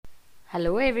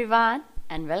Hello, everyone,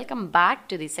 and welcome back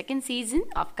to the second season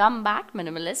of Come Back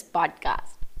Minimalist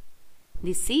podcast.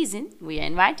 This season, we are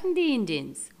inviting the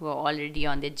Indians who are already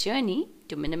on their journey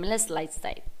to minimalist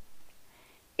lifestyle.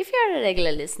 If you are a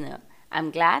regular listener,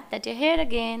 I'm glad that you're here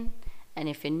again. And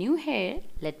if you're new here,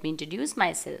 let me introduce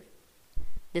myself.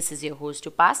 This is your host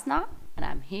Upasna, and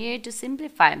I'm here to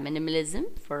simplify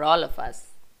minimalism for all of us.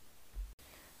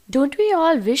 Don't we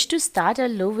all wish to start a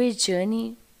low wage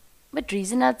journey, but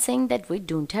reason out saying that we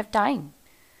don't have time?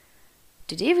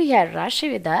 Today we have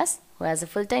Rashi with us, who has a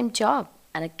full time job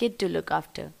and a kid to look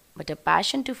after. But her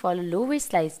passion to follow low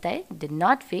wage lifestyle did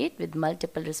not fade with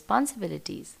multiple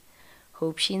responsibilities.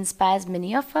 Hope she inspires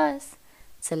many of us.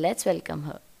 So let's welcome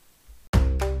her.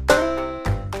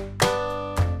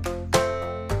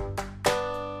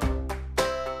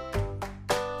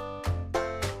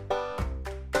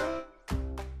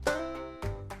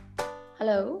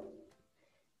 Hello.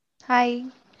 Hi.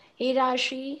 Hey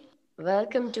Rashi.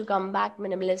 Welcome to Come Back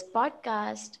Minimalist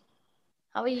podcast.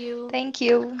 How are you? Thank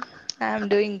you. I'm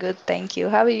doing good. Thank you.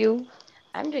 How are you?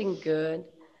 I'm doing good.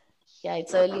 Yeah,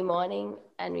 it's early morning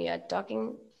and we are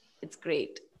talking. It's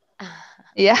great.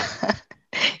 Yeah.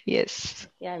 Yes.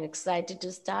 Yeah, I'm excited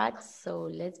to start. So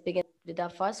let's begin with our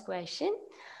first question.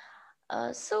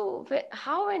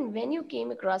 How and when you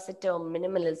came across the term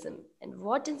minimalism and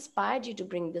what inspired you to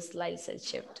bring this lifestyle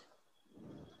shift?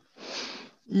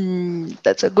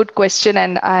 That's a good question,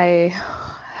 and I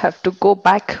have to go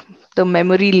back the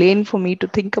memory lane for me to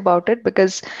think about it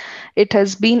because it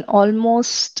has been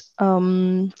almost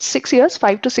 6 years,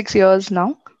 5 to 6 years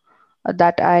now,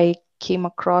 that I came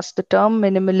across the term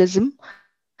minimalism.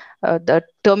 The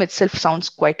term itself sounds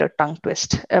quite a tongue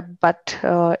twist, but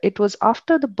it was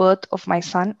after the birth of my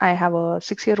son. I have a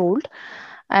 6 year old,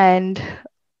 and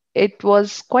it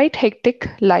was quite hectic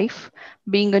life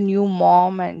being a new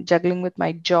mom and juggling with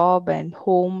my job and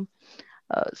home.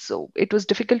 So it was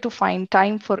difficult to find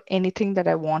time for anything that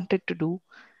I wanted to do.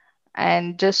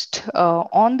 And just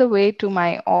on the way to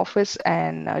my office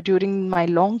and during my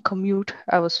long commute,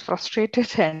 I was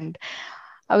frustrated and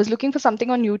I was looking for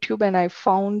something on YouTube, and I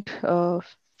found,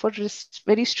 for this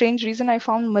very strange reason, I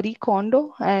found Marie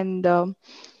Kondo. And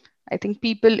I think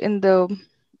people in the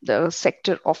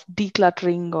sector of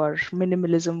decluttering or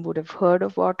minimalism would have heard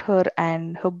about her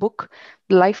and her book,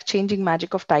 The Life Changing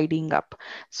Magic of Tidying Up.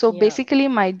 So Yeah, basically,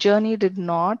 my journey did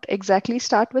not exactly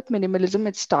start with minimalism,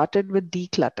 it started with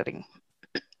decluttering.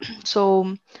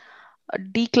 So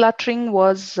decluttering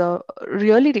was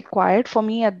really required for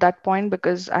me at that point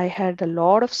because I had a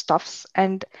lot of stuffs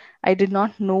and I did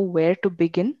not know where to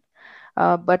begin.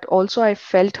 But also, I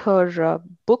felt her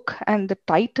book and the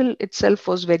title itself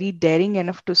was very daring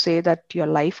enough to say that your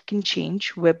life can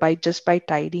change whereby just by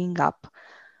tidying up.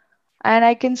 And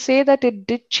I can say that it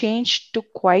did change to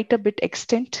quite a bit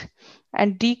extent.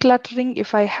 And decluttering,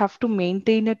 if I have to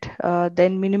maintain it,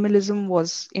 then minimalism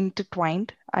was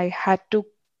intertwined. I had to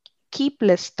keep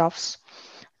less stuffs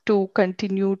to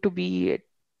continue to be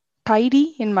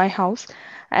tidy in my house,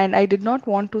 and I did not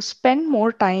want to spend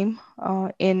more time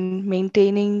in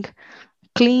maintaining,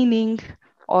 cleaning,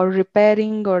 or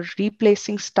repairing or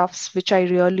replacing stuffs which I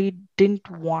really didn't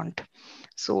want.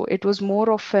 So it was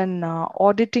more of an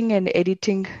auditing and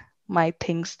editing my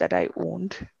things that I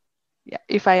owned. Yeah,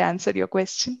 if I answered your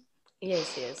question.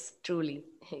 yes, truly.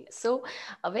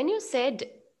 When you said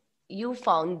you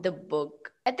found the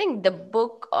book, I think the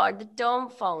book or the term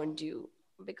found you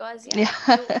because, yeah,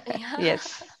 Yeah. you, yeah.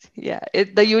 Yes. Yeah.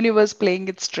 The universe playing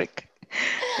its trick.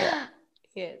 Yeah.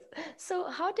 Yes. So,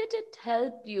 how did it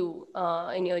help you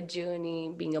in your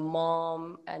journey being a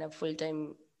mom and a full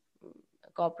time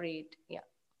corporate? Yeah.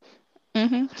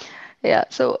 hmm Yeah.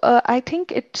 So I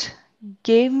think it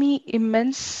gave me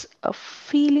immense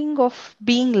feeling of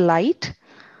being light.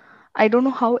 I don't know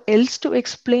how else to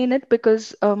explain it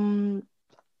because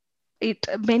it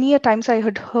many a times I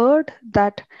had heard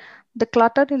that the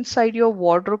clutter inside your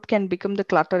wardrobe can become the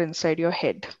clutter inside your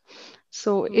head.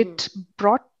 So Hmm. it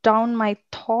brought down my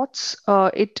thoughts.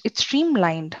 It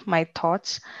streamlined my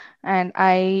thoughts, and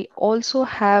I also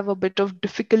have a bit of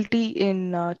difficulty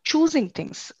in choosing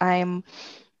things. I'm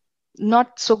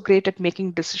not so great at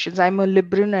making decisions. I'm a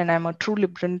Libran and I'm a true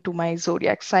Libran to my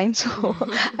zodiac sign. So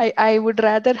I would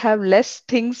rather have less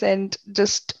things and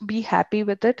just be happy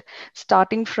with it.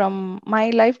 Starting from my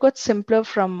life got simpler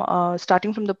from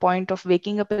starting from the point of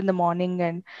waking up in the morning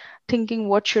and thinking,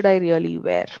 what should I really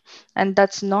wear? And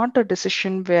that's not a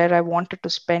decision where I wanted to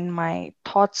spend my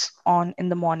thoughts on in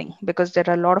the morning because there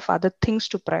are a lot of other things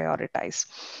to prioritize.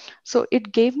 So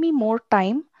it gave me more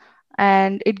time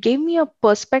and it gave me a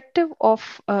perspective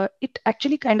of it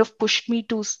actually kind of pushed me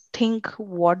to think,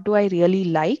 what do I really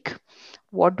like,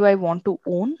 what do I want to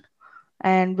own,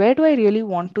 and where do I really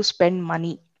want to spend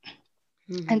money.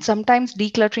 And Mm-hmm. sometimes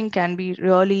decluttering can be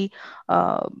really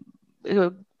uh, uh,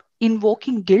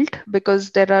 invoking guilt,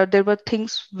 because there were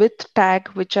things with tag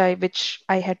which I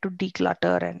had to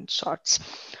declutter and sorts.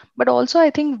 But also I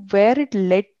think where it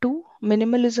led to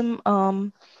minimalism,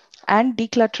 and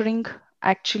decluttering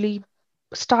actually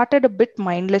started a bit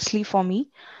mindlessly for me,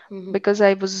 Mm-hmm. because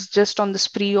I was just on the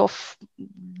spree of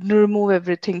remove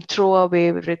everything, throw away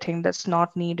everything that's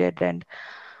not needed. And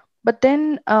but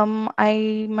then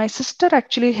my sister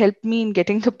actually helped me in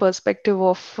getting the perspective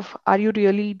of, are you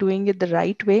really doing it the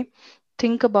right way?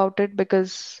 Think about it,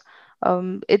 because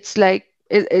it's like,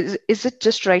 is it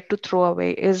just right to throw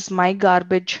away? Is my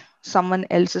garbage someone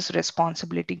else's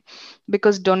responsibility?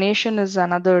 Because donation is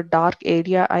another dark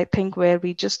area, I think, where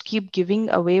we just keep giving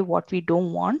away what we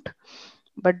don't want.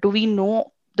 But do we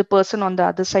know the person on the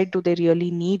other side, do they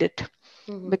really need it?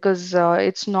 Mm-hmm. Because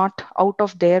it's not out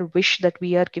of their wish that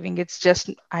we are giving, it's just,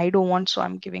 I don't want, so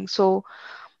I'm giving. So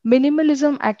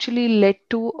minimalism actually led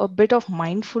to a bit of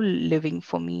mindful living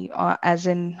for me, as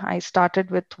in I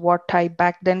started with what I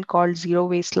back then called zero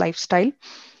waste lifestyle,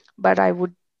 but I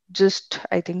would just,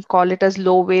 I think, call it as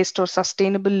low waste or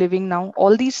sustainable living now.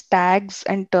 All these tags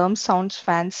and terms sounds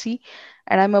fancy,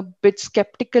 and I'm a bit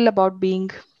skeptical about being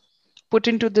put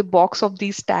into the box of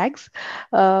these tags.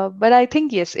 But I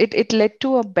think, yes, it led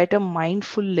to a better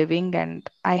mindful living, and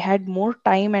I had more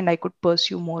time and I could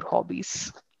pursue more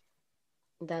hobbies.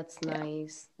 That's Yeah.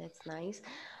 nice. That's nice.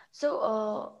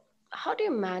 So, how do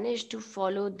you manage to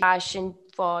follow the passion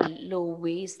for low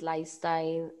waste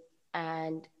lifestyle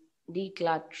and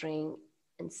decluttering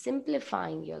and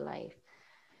simplifying your life?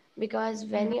 Because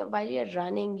Mm. while you're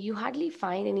running, you hardly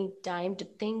find any time to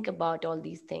think about all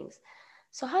these things.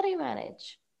 So, how do you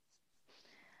manage?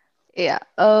 Yeah,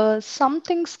 some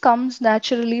things comes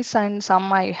naturally, and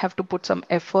some I have to put some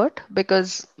effort,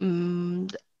 because I'm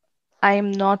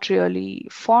not really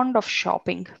fond of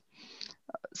shopping.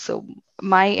 So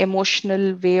my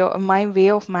way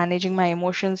of managing my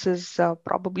emotions is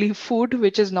probably food,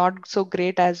 which is not so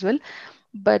great as well.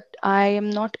 But I am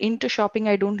not into shopping.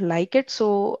 I don't like it,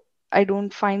 so I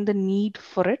don't find the need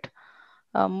for it.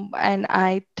 And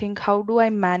I think, how do I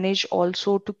manage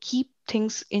also to keep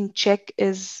things in check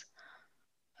is,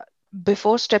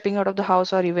 before stepping out of the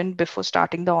house or even before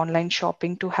starting the online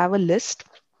shopping, to have a list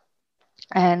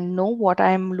and know what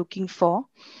I am looking for,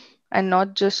 and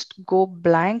not just go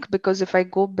blank, because if I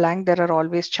go blank, there are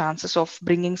always chances of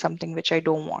bringing something which I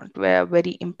don't want, where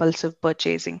very impulsive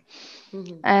purchasing.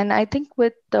 Mm-hmm. And I think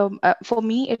for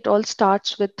me, it all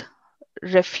starts with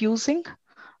refusing.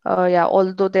 Yeah,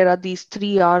 although there are these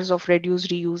 3 R's of reduce,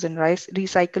 reuse, and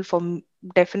recycle,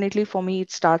 definitely for me,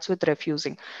 it starts with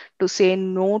refusing, to say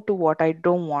no to what I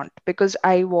don't want. Because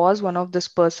I was one of this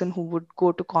person who would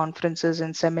go to conferences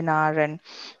and seminar and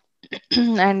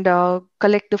and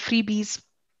collect the freebies.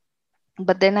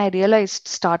 But then I realized,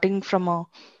 starting from a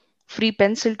free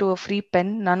pencil to a free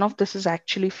pen, none of this is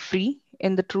actually free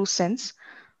in the true sense.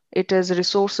 It is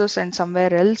resources, and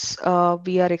somewhere else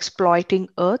we are exploiting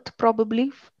Earth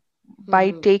probably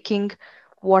by Mm-hmm. taking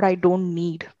what I don't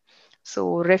need.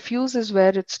 So refuse is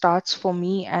where it starts for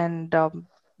me, and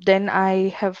then I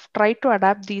have tried to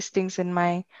adapt these things in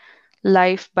my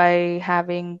life by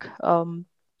having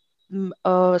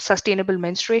a sustainable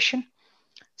menstruation.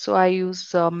 So I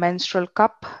use a menstrual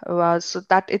cup, so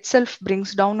that itself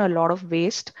brings down a lot of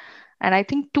waste. And I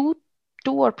think two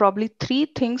or probably three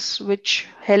things which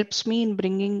helps me in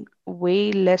bringing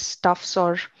way less stuffs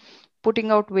or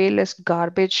putting out way less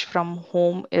garbage from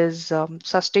home is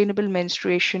sustainable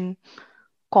menstruation,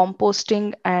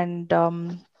 composting, and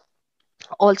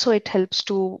also it helps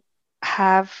to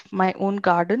have my own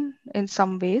garden in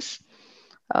some ways.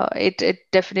 It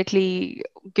definitely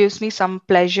gives me some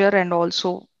pleasure, and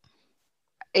also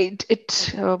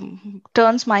it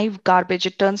turns my garbage,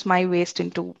 it turns my waste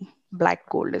into black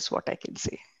gold, is what I can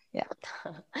say. Yeah,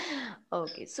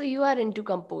 Okay, so you are into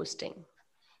composting,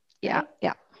 yeah, right?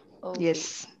 yeah. Okay,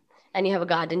 Yes. and you have a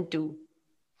garden too.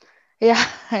 Yeah,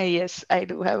 yes, I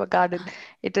do have a garden.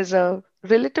 It is a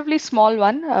relatively small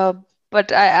one,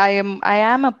 but I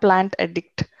am a plant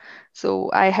addict, so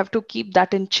I have to keep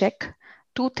that in check.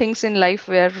 Two things in life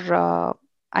where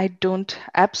I don't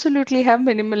absolutely have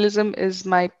minimalism is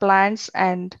my plants,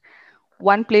 and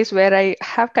one place where I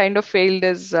have kind of failed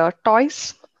is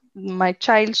toys. my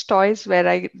child's toys where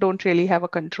I don't really have a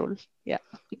control. Yeah,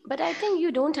 But I think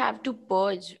you don't have to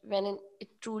purge when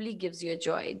it truly gives you a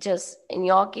joy. Just in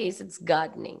your case, it's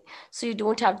gardening. So you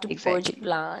don't have to purge exactly.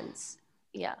 plants.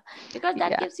 Yeah. Because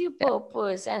that Yeah. gives you Yeah.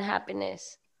 purpose and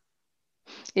happiness.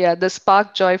 Yeah, the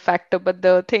spark joy factor. But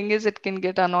the thing is, it can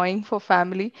get annoying for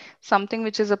family. Something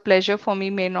which is a pleasure for me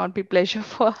may not be pleasure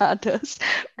for others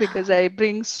because I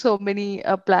bring so many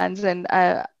plants and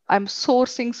I'm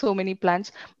sourcing so many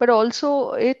plants. But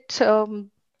also,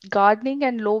 gardening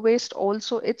and low waste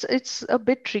also it's a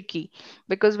bit tricky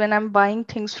because when I'm buying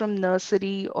things from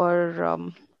nursery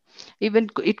or even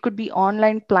it could be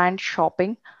online plant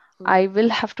shopping. I Mhm. will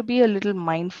have to be a little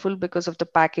mindful because of the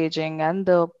packaging and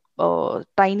the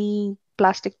tiny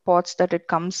plastic pots that it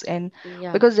comes in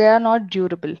Yeah. because they are not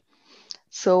durable.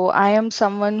 So I am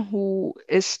someone who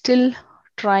is still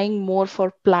trying more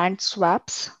for plant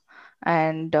swaps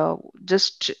and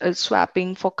just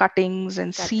swapping for cuttings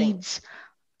and Cutting. seeds.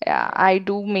 Yeah, Yeah. I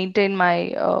do maintain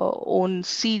my own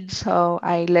seeds.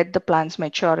 I let the plants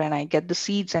mature and I get the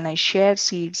seeds and I share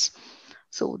seeds.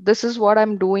 So this is what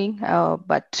I'm doing.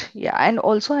 But yeah, and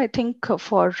also I think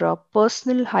for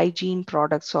personal hygiene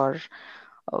products or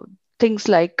uh, things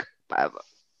like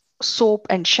soap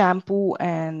and shampoo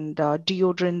and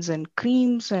deodorants and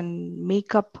creams and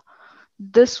makeup,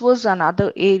 this was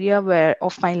another area where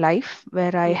of my life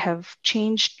where I Mhm. have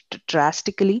changed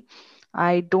drastically.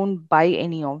 I don't buy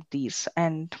any of these,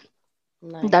 and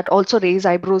Nice. that also raise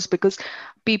eyebrows because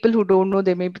people who don't know,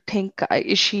 they may think,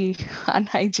 is she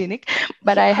unhygienic?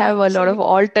 But I Yeah, have a lot of actually.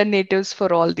 alternatives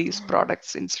for all these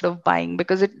products instead of buying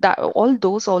because all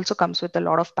those also comes with a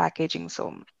lot of packaging.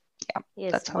 So yeah,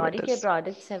 Yes, that's how it body care is.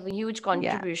 products have a huge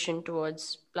Yeah, contribution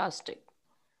towards plastic.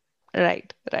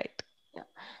 right, right. Yeah.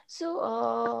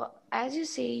 So, as you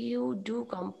say, you do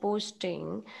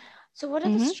composting. So, what are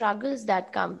the Hmm. struggles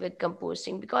that come with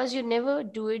composting? Because you never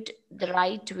do it the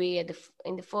right way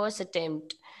in the first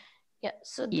attempt. Yeah.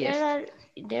 So Yes.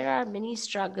 there are many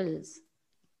struggles.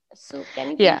 So,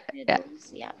 can you Yeah, please share yeah.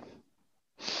 those? Yeah.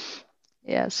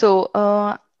 Yeah, so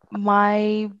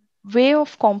my way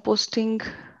of composting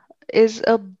is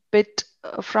a bit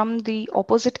from the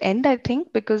opposite end, I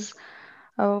think, because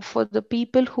for the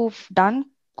people who've done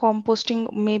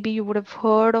composting, maybe you would have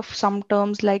heard of some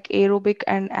terms like aerobic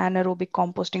and anaerobic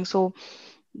composting. So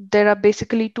there are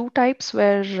basically two types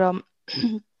where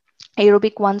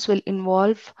aerobic ones will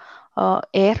involve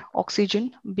air,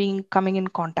 oxygen being coming in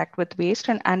contact with waste,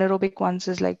 and anaerobic ones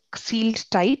is like sealed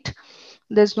tight.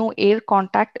 There's no air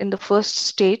contact in the first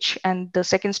stage, and the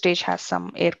second stage has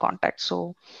some air contact.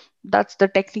 So that's the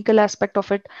technical aspect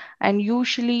of it. And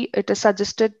usually, it is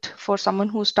suggested for someone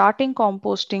who's starting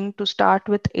composting to start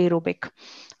with aerobic,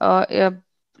 uh, uh,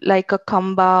 like a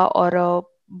kamba or a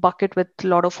bucket with a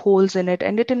lot of holes in it,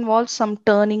 and it involves some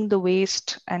turning the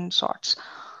waste and sorts.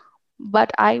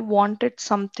 But I wanted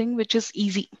something which is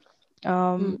easy,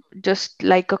 Mm. just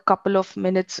like a couple of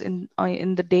minutes in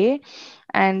the day.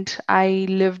 And I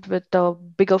lived with a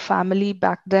bigger family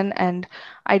back then, and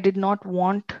I did not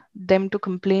want them to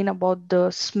complain about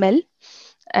the smell,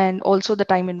 and also the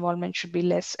time involvement should be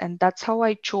less. And that's how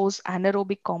I chose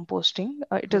anaerobic composting.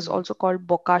 It is Mhm. also called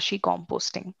bokashi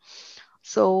composting.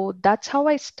 So that's how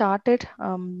I started.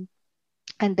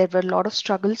 And there were a lot of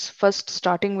struggles, first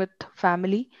starting with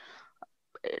family.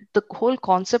 The whole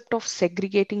concept of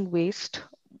segregating waste,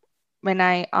 when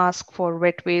I ask for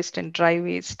wet waste and dry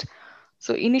waste.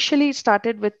 So initially it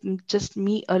started with just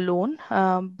me alone,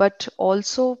 but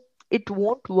also it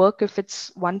won't work if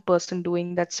it's one person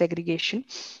doing that segregation,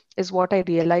 is what I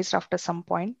realized after some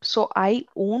point. So I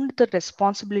owned the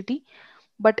responsibility,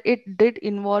 but it did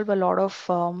involve a lot of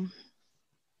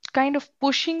kind of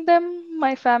pushing them,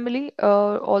 my family,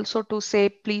 also to say,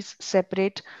 please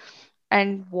separate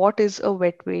and what is a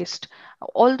wet waste.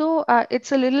 Although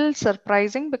it's a little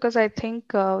surprising because I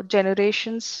think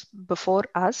generations before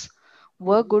us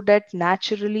were Mhm. good at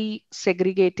naturally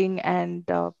segregating and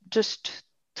just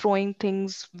throwing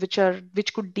things which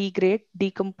could degrade,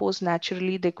 decompose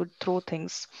naturally. They could throw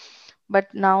things.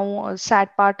 But now,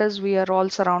 sad part is we are all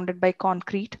surrounded by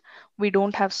concrete. We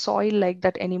don't have soil like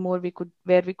that anymore. We could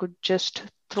just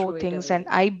throw Throw it things, and away.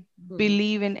 I Mhm.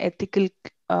 believe in ethical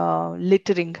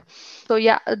littering. So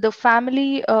yeah, the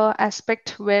family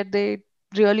aspect where they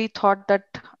really thought that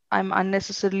I'm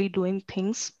unnecessarily doing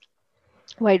things.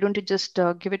 Why don't you just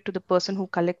give it to the person who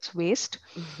collects waste?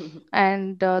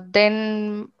 And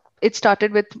then it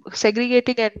started with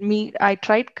segregating, and me, I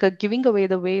tried giving away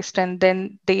the waste, and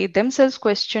then they themselves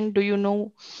questioned, do you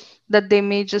know that they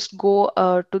may just go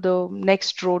to the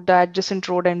next road, the adjacent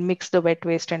road, and mix the wet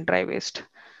waste and dry waste?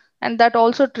 And that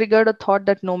also triggered a thought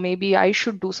that no, maybe I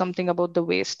should do something about the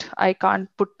waste. I can't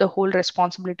put the whole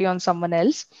responsibility on someone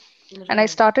else. And I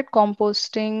Right. started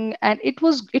composting, and it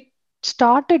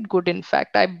started good. In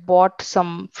fact, I bought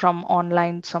some from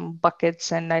online, some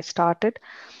buckets, and I started.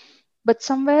 But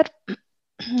somewhere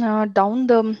down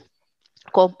the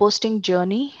composting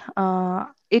journey,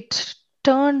 it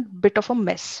turned bit of a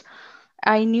mess.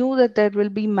 I knew that there will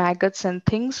be maggots and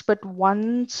things, but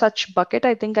one such bucket,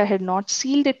 I think I had not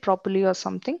sealed it properly or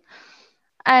something,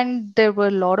 and there were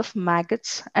a lot of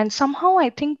maggots. And somehow I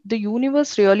think the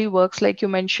universe really works, like you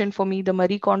mentioned for me, the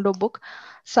Marie Kondo book.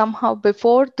 Somehow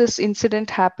before this incident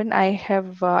happened, I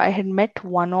had met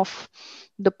one of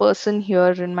the person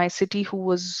here in my city who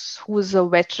was a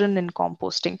veteran in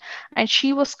composting, and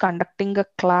she was conducting a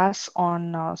class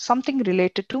on something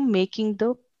related to making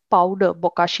the powder,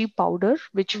 bokashi powder,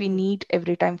 which we Mm-hmm. need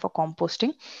every time for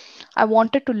composting. I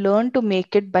wanted to learn to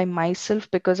make it by myself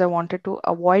because I wanted to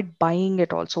avoid buying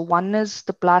it also. One is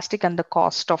the plastic and the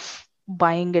cost of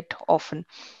buying it often.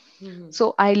 Mm-hmm.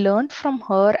 So I learned from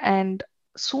her, and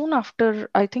soon after,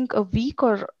 I think a week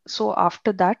or so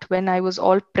after that, when I was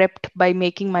all prepped by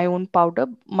making my own powder,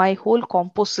 my whole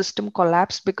compost system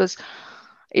collapsed because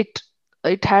it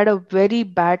it had a very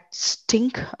bad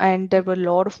stink and there were a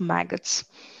lot of maggots,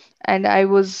 and I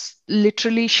was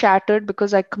literally shattered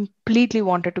because I completely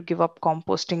wanted to give up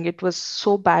composting. It was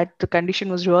so bad. The condition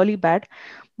was really bad.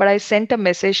 But I sent a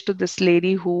message to this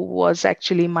lady who was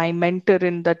actually my mentor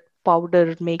in that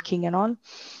powder making and all.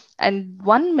 And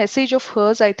one message of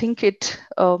hers, I think it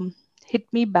hit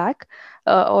me back,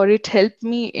 or it helped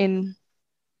me in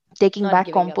taking Not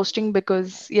back giving up. composting.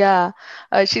 Because yeah,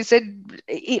 she said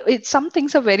some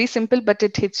things are very simple but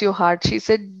it hits your heart. She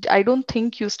said, I don't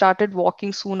think you started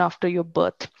walking soon after your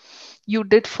birth. You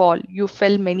did fall, you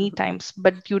fell many times,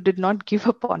 but you did not give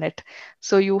up on it.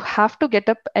 So you have to get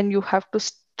up and you have to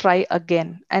try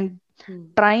again. And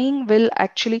Mm. trying will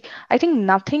actually, I think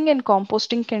nothing in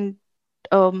composting can,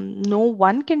 no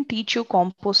one can teach you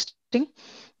composting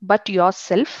but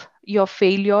yourself, your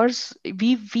failures.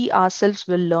 We ourselves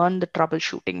will learn the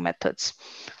troubleshooting methods.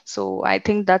 So I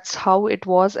think that's how it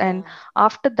was. And Yeah.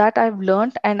 after that I've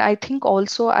learned, and I think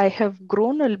also I have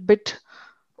grown a bit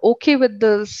okay with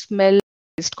the smell.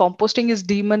 Composting is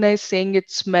demonized, saying it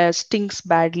smells, stinks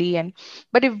badly, and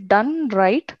but if done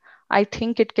right, I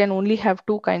think it can only have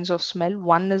two kinds of smell.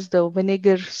 One is the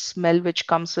vinegar smell, which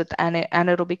comes with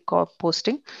anaerobic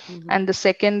composting, Mm-hmm. and the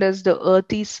second is the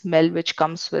earthy smell, which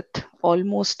comes with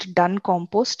almost done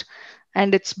compost,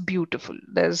 and it's beautiful.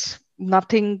 There's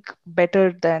nothing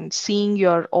better than seeing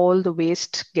your all the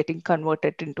waste getting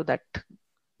converted into that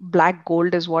black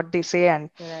gold, is what they say, and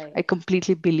I Right.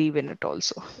 completely believe in it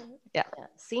also. Yeah. Yeah,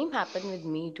 same happened with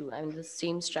me too. I mean, the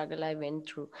same struggle I went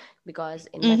through because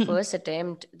in my Hmm. first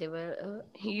attempt, there were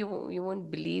you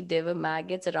won't believe there were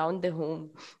maggots around the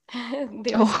home.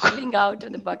 They were Oh, spilling out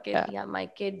of the bucket. yeah. Yeah, my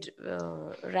kid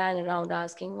ran around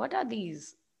asking, "What are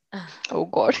these?" Oh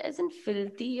God. It isn't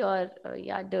filthy or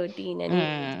yeah dirty in any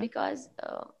way. It's Mm, because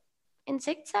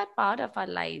insects are part of our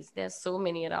lives. There's so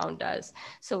many around us.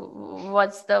 So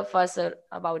what's the fuss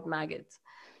about maggots?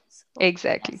 So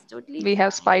exactly. that's totally We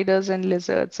have fine. spiders and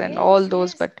lizards and all Yes,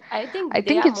 those, yes. but I I think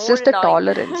they think are it's more just a annoying.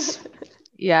 tolerance.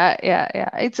 Yeah, yeah, yeah.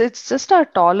 It's just our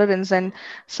tolerance, and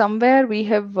somewhere we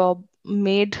have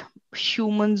made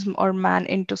humans or man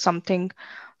into something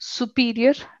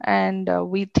superior, and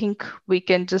we think we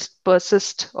can just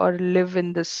persist or live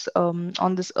in this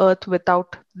on this earth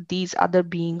without these other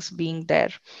beings being there,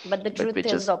 But the but truth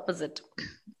which is is opposite.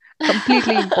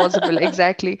 completely impossible.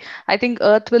 Exactly. I think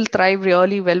Earth will thrive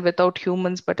really well without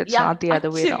humans, but it's Yeah, not the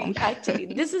other way actually, around. actually,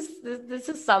 this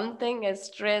is something a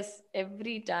stress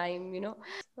every time, you know.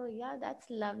 So yeah, that's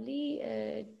lovely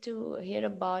to hear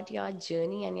about your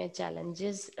journey and your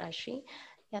challenges, Rashi.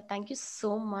 Yeah, thank you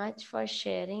so much for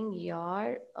sharing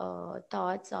your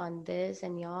thoughts on this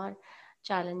and your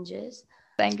challenges.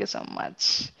 Thank you so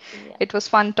much. Yeah, It was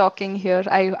fun talking here.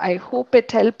 I hope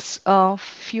it helps a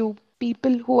few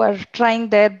people who are trying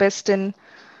their best in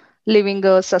living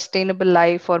a sustainable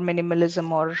life or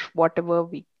minimalism or whatever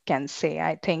we can say.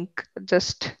 I think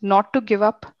just not to give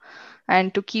up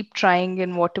and to keep trying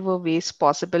in whatever ways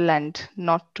possible, and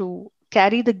not to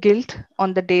carry the guilt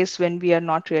on the days when we are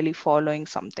not really following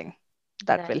something.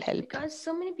 That will right. help. Because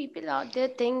so many people out there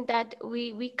think that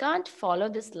we can't follow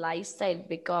this lifestyle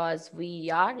because we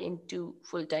are into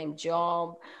full-time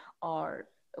job or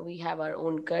we have our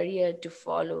own career to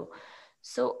follow.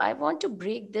 So I want to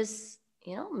break this,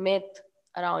 you know, myth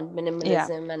around Yeah.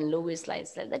 minimalism and low waste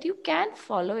lifestyle that you can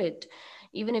follow it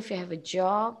even if you have a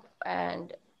job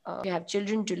and you have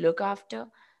children to look after.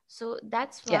 So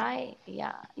that's Yeah. why,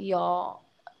 yeah, your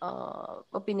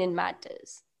opinion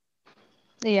matters.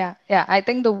 Yeah. I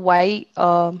think the why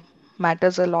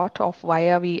matters a lot of why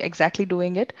are we exactly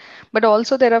doing it. But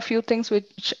also there are few things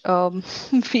which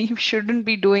we shouldn't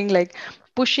be doing, like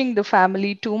pushing the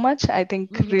family too much. I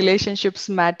think Mm-hmm. relationships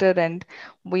matter, and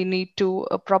we need to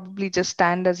probably just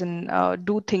stand as in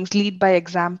do things, lead by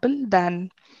example,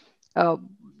 than uh,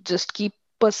 just keep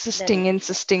persisting, Then,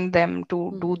 insisting them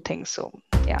to do mm-hmm. things. So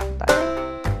yeah,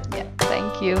 yeah.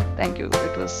 Thank you. Thank you.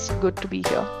 It was good to be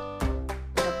here.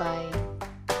 Bye bye.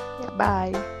 Yeah,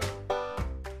 bye.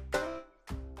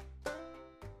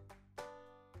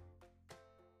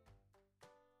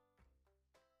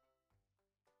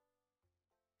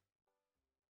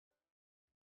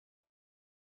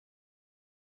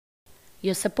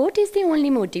 Your support is the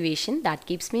only motivation that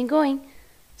keeps me going.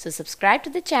 So subscribe to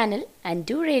the channel and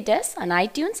do rate us on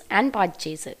iTunes and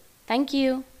Podchaser. Thank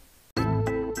you.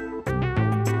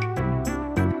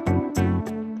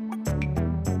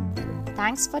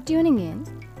 Thanks for tuning in.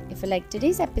 If you like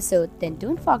today's episode, then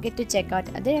don't forget to check out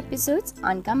other episodes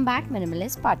on Comeback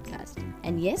Minimalist podcast.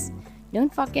 And yes,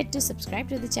 don't forget to subscribe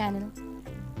to the channel.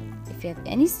 If you have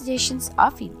any suggestions or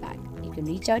feedback, you can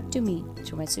reach out to me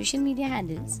through my social media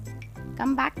handles,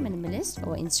 Comeback Minimalist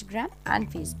over Instagram and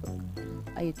Facebook.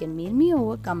 Or you can mail me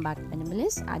over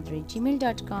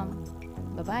comebackminimalist@gmail.com.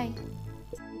 Bye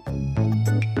bye.